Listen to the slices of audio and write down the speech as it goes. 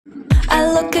I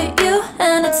look at you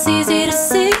and it's easy to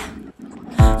see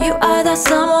you are that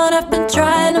someone I've been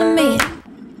trying to meet.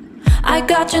 I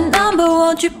got your number,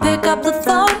 won't you pick up the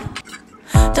phone?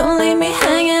 Don't leave me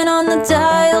hanging on the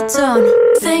dial tone.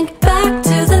 Think back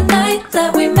to the night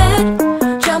that we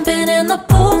met, jumping in the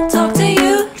pool, talk to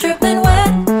you, dripping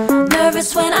wet.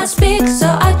 Nervous when I speak, so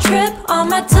I trip on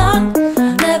my tongue.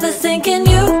 Never thinking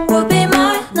you would be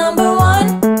my number one.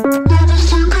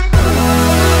 Nervous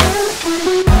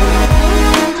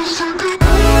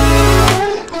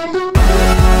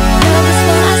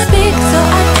when I speak, so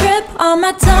I trip on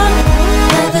my tongue.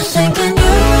 Never thinking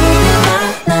you would be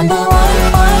my number one.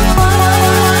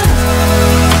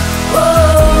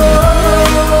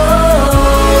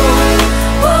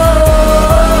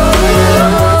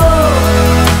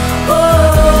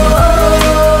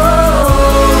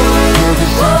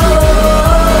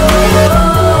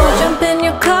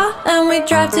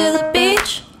 Drive to the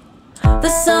beach. The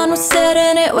sun was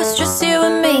setting, it was just you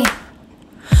and me.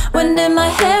 Wind in my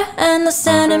hair and the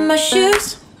sand in my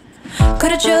shoes.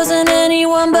 Could've chosen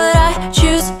anyone, but I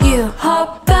choose you.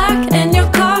 Hop back in your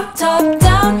car, top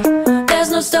down.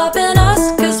 There's no stopping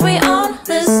us, cause we own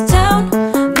this town.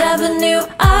 Never knew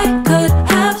I could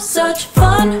have such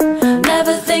fun.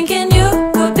 Never thinking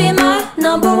you would be my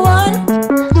number one.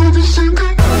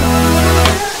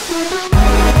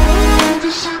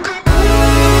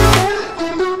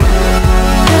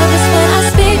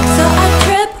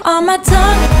 On my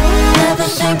tongue, never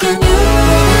thinking you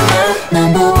would be my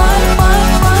number one.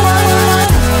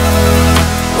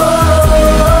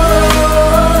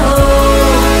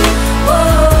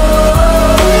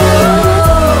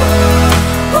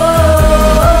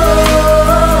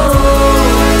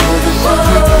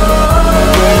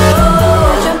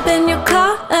 Jump in your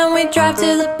car and we drive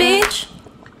to the beach.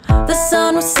 The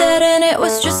sun was setting, it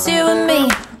was just you and me.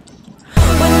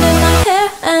 Wind in my hair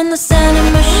and the sand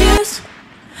in my shoes.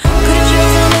 Could've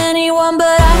chosen anyone,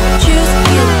 but I choose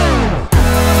you.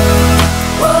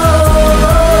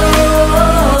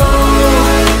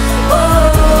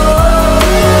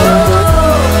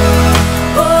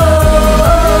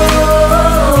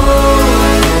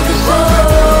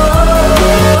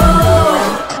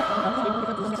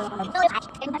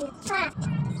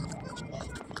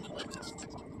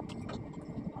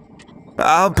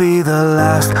 I'll be the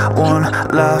last one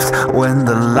left when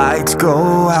the lights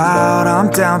go out. I'm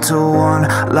down to one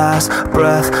last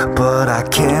breath, but I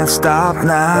can't stop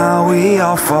now. We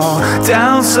all fall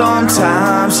down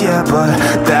sometimes, yeah, but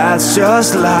that's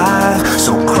just life.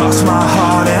 So cross my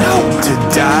heart and hope to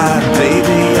die.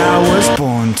 Baby, I was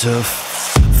born to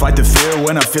fight the fear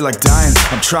when I feel like dying.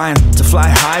 I'm trying to fly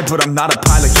high, but I'm not a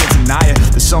pilot, can't deny it.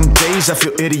 There's some days I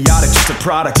feel idiotic, just a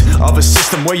product of a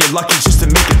system where you're lucky just to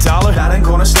make a dollar. That ain't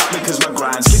gonna stop me cause my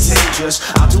grind's contagious.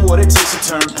 I'll do what it takes to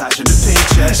turn passion to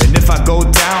paychecks. And if I go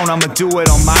down, I'ma do it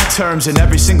on my terms. And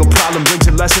every single problem brings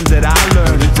a lesson that I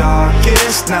learned. The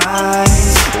darkest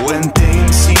nights, when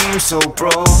things seem so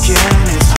broken, it's